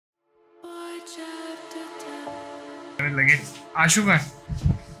लगे आशु का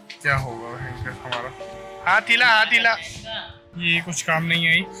क्या होगा हमारा। हाथ हिला ये कुछ काम नहीं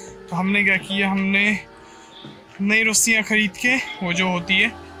आई तो हमने क्या किया, हमने नई रस्सियाँ खरीद के वो जो होती है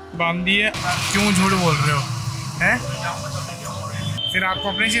बांध दी है। क्यों झूठ बोल रहे हो हैं? फिर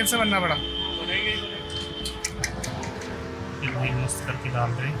आपको अपनी जेब से बनना पड़ा। मस्त करके डाल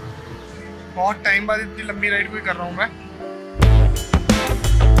रहे, बहुत टाइम बाद इतनी लंबी राइड कोई कर रहा हूँ मैं।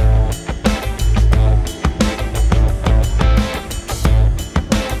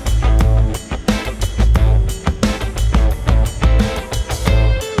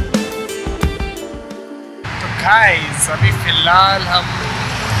 गाइस अभी फ़िलहाल हम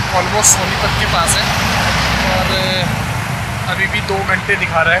ऑलमोस्ट सोनीपत के पास हैं और अभी भी 2 घंटे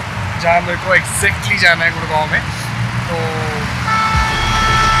दिखा रहा है जहाँ मेरे को एग्जैक्टली जाना है गुड़गांव में। तो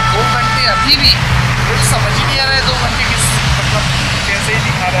 2 घंटे अभी भी मुझे समझ ही नहीं आ रहा है 2 घंटे किस मतलब कैसे ही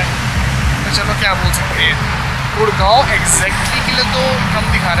दिखा रहा है। तो चलो क्या बोल सकते हैं, गुड़गांव एग्जैक्टली के लिए तो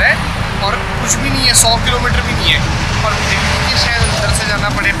कम दिखा रहा है और कुछ भी नहीं है, 100 किलोमीटर भी नहीं है। और दिल्ली के शायद अंदर से जाना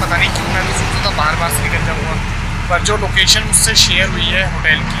पड़े, पता नहीं क्यों। मैं तो सोचता था बाहर से निकल जाऊँगा, पर जो लोकेशन मुझसे शेयर हुई है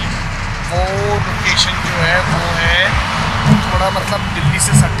होटल की, वो लोकेशन जो है वो है थोड़ा मतलब दिल्ली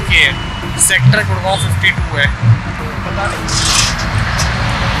से सट के है। सेक्टर गुड़गांव 52 है। तो पता नहीं,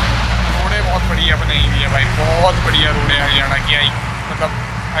 रोडें बहुत बढ़िया बनाई हुई है भाई, बहुत बढ़िया रोड है हरियाणा की। आई मतलब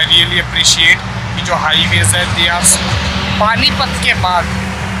आई रियली अप्रिशिएट कि जो हाईवेज है दे आर स्मूथ। पानीपत के बाद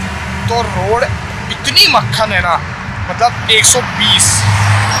तो रोड इतनी मक्खन है ना, मतलब 120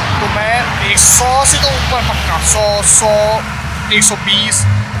 तो मैं 100 से तो ऊपर पक्का 100 120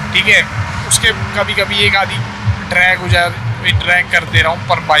 ठीक है। उसके कभी कभी एक आधी ड्रैग हो जाए, ड्रैग कर दे रहा हूँ,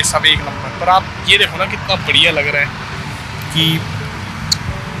 पर भाई साहब 1 नंबर। पर आप ये देखो ना कितना बढ़िया लग रहा है कि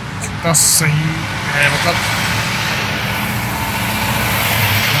कितना सही है मतलब।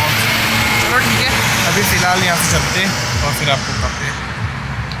 चलो ठीक है, अभी फ़िलहाल यहाँ से चलते हैं और फिर आपको बताते हैं।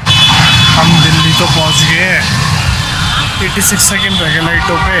 हम दिल्ली तो पहुँच गए हैं 86 सेकेंड रह गए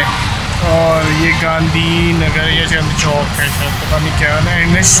लाइटों पे, और ये गांधी नगर या चांदी चौक है शायद, पता नहीं क्या है ना।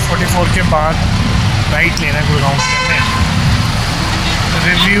 NH 44 के बाद राइट लेना है गुड़गांव के।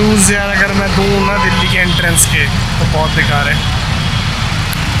 रिव्यूज़ यार अगर मैं दूँ ना दिल्ली के एंट्रेंस के तो बहुत बेकार है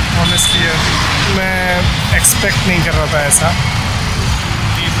ऑनेस्टली। मैं एक्सपेक्ट नहीं कर रहा था ऐसा।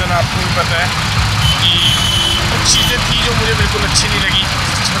 रीज़न आपको भी पता है कि कुछ चीज़ें थी जो मुझे बिल्कुल अच्छी नहीं लगी।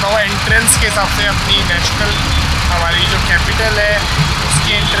 बताओ एंट्रेंस के हिसाब से अपनी नेशनल हमारी जो कैपिटल है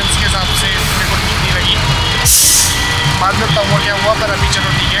उसके एंट्रेंस के हिसाब से मेरे को ठीक नहीं लगी। बाद में बताऊँगा क्या हुआ, पर अभी चलो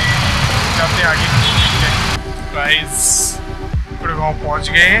ठीक है जाते आगे। ठीक है गाइस, गुड़गांव पहुँच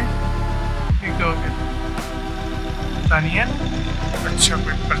गए हैं। ठीक तो पता नहीं है, अच्छा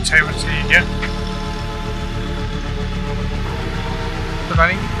कोई परछाई वरछाई क्या पता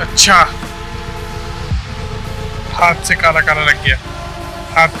नहीं। अच्छा हाथ से काला काला लग गया,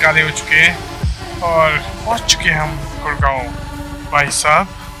 हाथ काले हो चुके हैं और पहुंच चुके हैं हम गुड़गांव। भाई साहब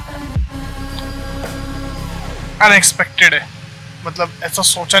अनएक्सपेक्टेड है, मतलब ऐसा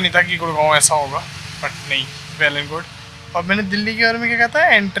सोचा नहीं था कि गुड़गांव ऐसा होगा, बट नहीं, वेल एंड गुड। और मैंने दिल्ली के बारे में क्या कहता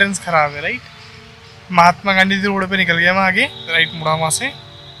है, एंट्रेंस खराब है राइट। महात्मा गांधी रोड पे निकल गया मैं आगे, राइट मुड़ा वहाँ से।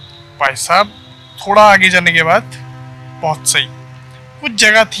 भाई साहब थोड़ा आगे जाने के बाद बहुत सही कुछ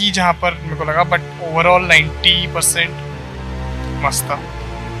जगह थी जहाँ पर मेरे को लगा, बट ओवरऑल 90% मस्त था।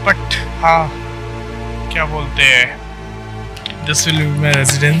 बट हाँ क्या बोलते हैं, this will be my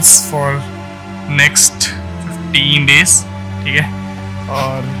residence for next 15 days ठीक है।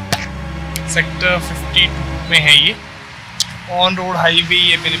 और सेक्टर 52 में है ये, ऑन रोड हाईवे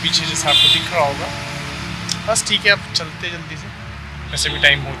ये मेरे पीछे जैसा आपको दिख रहा होगा। बस ठीक है, अब चलते जल्दी से, वैसे भी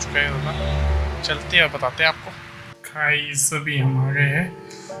टाइम हो चुका है होगा। चलते हैं और बताते हैं आपको। गाइस अभी हम आ गए हैं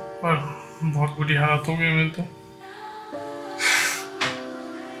और बहुत बुरी हालत हो गई मेरी तो।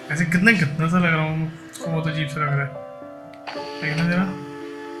 ऐसे कितना सा लग रहा हूँ, उसको बहुत अजीब सा लग रहा है। देखना जरा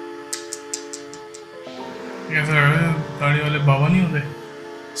ऐसा लग रहा है दाढ़ी वाले बाबा नहीं होते,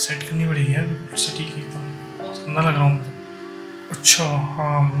 सेट करनी पड़ेगी यार उससे। ठीक है तो सुंदर लग रहा हूँ। अच्छा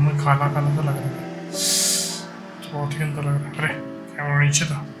हाँ, मुँह में काला काला सा लग रहा है, बहुत ही गंदा लग रहा है। अरे कैमरा नीचे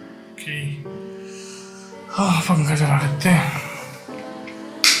था कि हाँ पंखा चला लेते हैं।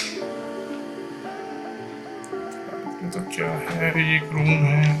 तो क्या है, ये एक रूम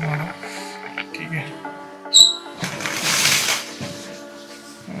है ठीक है।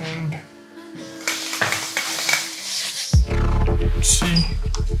 एंड सी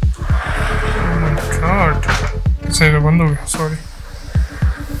गॉड, सही बंद हो गया, सॉरी।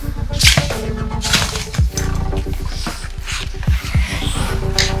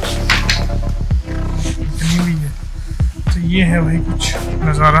 तो ये है भाई कुछ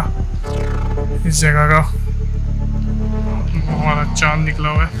नज़ारा इस जगह का। हमारा चांद निकला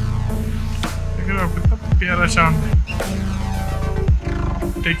हुआ है, देख रहे हो कितना प्यारा चांद है।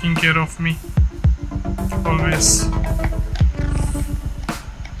 Taking care of me always.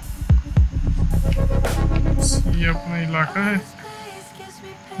 ये अपना इलाका है,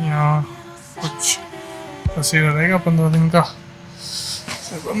 यहाँ कुछ पसीना रहेगा 15 दिन का,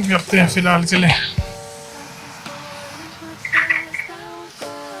 बंद करते हैं फिलहाल के लिए।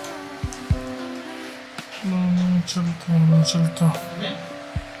 चलता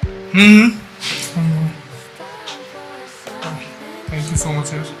थैंक यू सो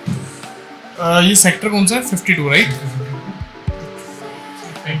मच यार। ये सेक्टर कौन सा है? 52 right?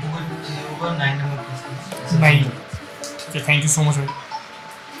 9। Thank you so much भाई।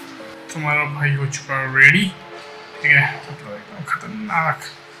 तुम्हारा भाई हो चुका है रेडी, ठीक है? एकदम खतरनाक,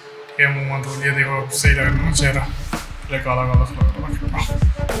 ठीक है? मुँह धो लिया, देखो अब सही लग रहा है चेहरा, काला काला सा लग रहा है,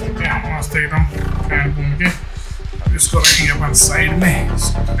 ठीक है? मस्त एकदम फैन घूम के इसको रखेंगे अपन साइड में,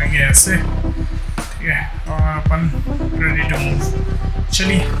 इसको करेंगे ऐसे, ठीक है? और अपन रेडी टू मूव।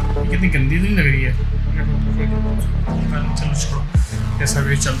 चलिए, कितनी गंदी नहीं लग रही है, चलो छोड़ो, जैसा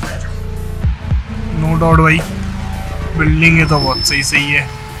भी चलता है। नो डाउट भाई, बिल्डिंग है तो बहुत सही सही है,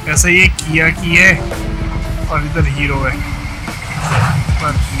 ऐसा ये किया की है और इधर हीरो है,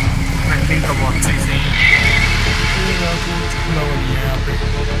 पर बिल्डिंग तो बहुत सही सही है। यहाँ पे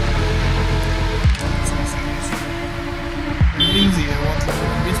बिल्डिंग्स ही है,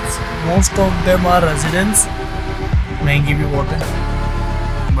 most of them are residence, महंगी भी बहुत है।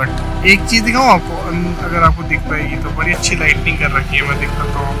 बट एक चीज़ दिखाऊँ आपको, अगर आपको दिख पाएगी तो बड़ी अच्छी लाइटिंग कर रखी है, मैं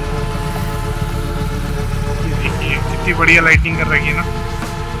दिखाता हूँ आपको। ये देखिए कितनी बढ़िया लाइटिंग कर रखी है ना,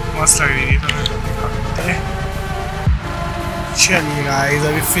 मस्त लग रही थी, तो मैं दिखा देते हैं। चलिए गाइस,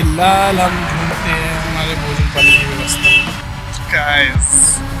 अभी फिलहाल हम ढूंढते हैं हमारे भोजन पानी की व्यवस्था। गाइस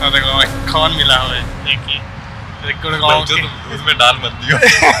देखो कौन मिला हुआ है, देखिए गुड़गांव के, उसमें डाल मत दियो।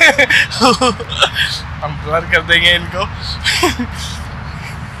 हम ब्लर कर देंगे इनको।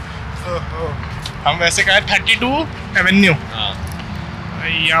 हम वैसे कहा 32 एवेन्यू,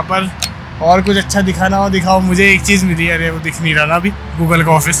 यहाँ पर और कुछ अच्छा दिखाना हो दिखाओ। मुझे एक चीज़ मिली है, अरे वो दिख नहीं रहा ना अभी, गूगल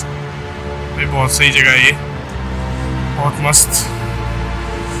का ऑफिस। भाई बहुत सही जगह है ये, बहुत मस्त,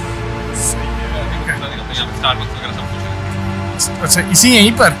 सही है। अच्छा इसी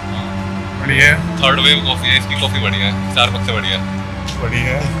यहीं पर बढ़िया है, थर्ड वेव कॉफी है, इसकी कॉफी बढ़िया है, स्टारबक्स से बढ़िया है।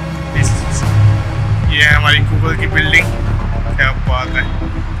 बढ़िया है। ये है हमारी गूगल की बिल्डिंग, क्या बात है।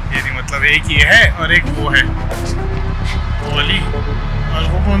 ये नहीं मतलब एक ये है और एक वो है, वो वाली। और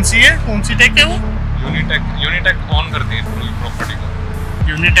वो कौन सी है, कौन सी टेक है वो? यूनिटेक ऑन करती है पूरी प्रॉपर्टी को,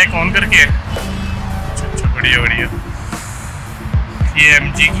 यूनिटेक ऑन करके है। अच्छा बढ़िया बढ़िया। ये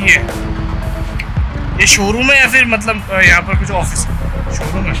एमजी की है। ये शोरूम है या फिर मतलब यहाँ पर कुछ ऑफिस है?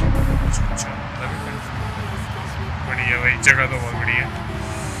 शोरूम है। अच्छा बढ़िया भाई, जगह तो बहुत बढ़िया है।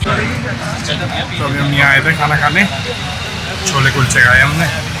 तो अभी हम यहाँ आए थे खाना खाने, छोले कुलचे खाए हमने,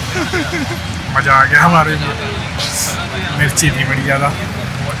 मज़ा आ गया हमारे लिए। मिर्ची थी बड़ी ज़्यादा, ठीक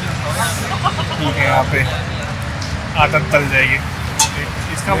है? यहाँ पे आदत तल जाएगी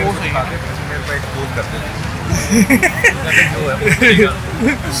इसका, वो सही है।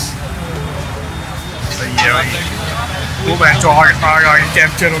 सही है भाई, वो बहन चो आग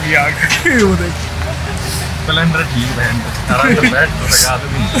कैप्चर होगी आग। वो देख सिलेंडर ठीक बहन, बैठ तो लगा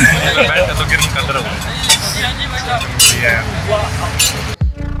आदमी बैठ तो गिर अंदर हो।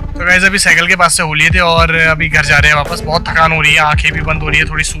 तो गाइस अभी साइकिल के पास से हो लिए थे और अभी घर जा रहे हैं वापस। बहुत थकान हो रही है, आंखें भी बंद हो रही है,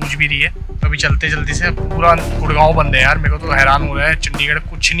 थोड़ी सूज भी रही है। तो अभी चलते जल्दी से, पूरा गुड़गांव बंद है यार। मेरे को तो हैरान हो रहा है, चंडीगढ़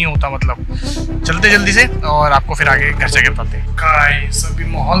कुछ नहीं होता मतलब। चलते जल्दी से और आपको फिर आगे घर जाके बताते हैं। गाइस अभी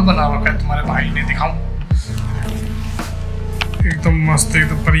माहौल बना हुआ है, तुम्हारे भाई ने दिखाऊं, एकदम मस्त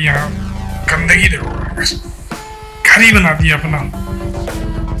एकदम। पर यहाँ गंदगी देखो, घर ही बना दिया अपना।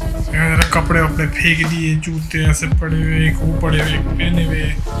 कपड़े वपड़े फेंक दिए, जूते ऐसे पड़े हुए, एक वो पड़े हुए, एक पहने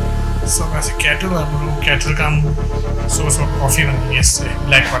हुए, सब ऐसे। कैटल है, कैटल का हम सुबह कॉफ़ी बनेंगे इससे,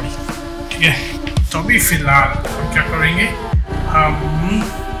 ब्लैक वाली, ठीक है? तो अभी फ़िलहाल हम क्या करेंगे, हम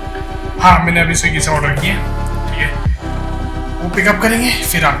हाँ मैंने अभी स्विगी से ऑर्डर किया, ठीक है? वो पिकअप करेंगे,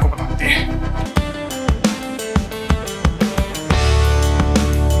 फिर आपको बताते हैं।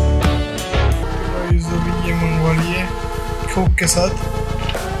 ये मंगवा लिए कोक के साथ।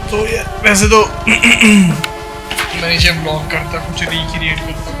 तो यार वैसे तो मैं नीचे ब्लॉग करता, कुछ रिक्रिएट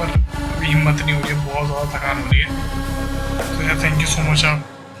करता, पर अभी हिम्मत नहीं हो रही है, बहुत ज़्यादा थकान हो रही है। तो यार थैंक यू सो मच,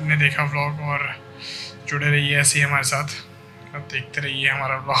 आपने देखा ब्लॉग और जुड़े रहिए ऐसे ही हमारे साथ, आप देखते रहिए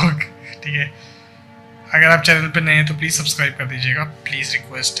हमारा ब्लॉग, ठीक है? अगर आप चैनल पे नए हैं तो प्लीज़ सब्सक्राइब कर दीजिएगा, प्लीज़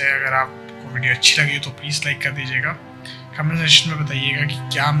रिक्वेस्ट है। अगर आपको वीडियो अच्छी लगी तो प्लीज़ लाइक कर दीजिएगा। कमेंट सेक्शन में बताइएगा कि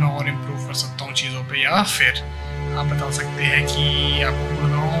क्या मैं और इम्प्रूव कर सकता हूँ चीज़ों पे, या फिर आप बता सकते हैं कि आपको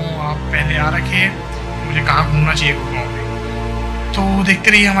गुड़गांव आप पहले आ रखे हैं, मुझे कहाँ घूमना चाहिए गुड़गांव में। तो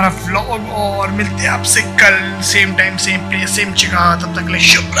देखते रहिए हमारा व्लॉग और मिलते हैं आपसे कल same time same place same जगह। तब तक के लिए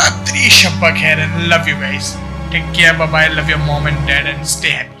शुभ रात्रि, शब्बा खैर, and love you guys, take care, bye bye, love your mom and dad and stay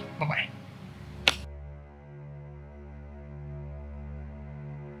happy.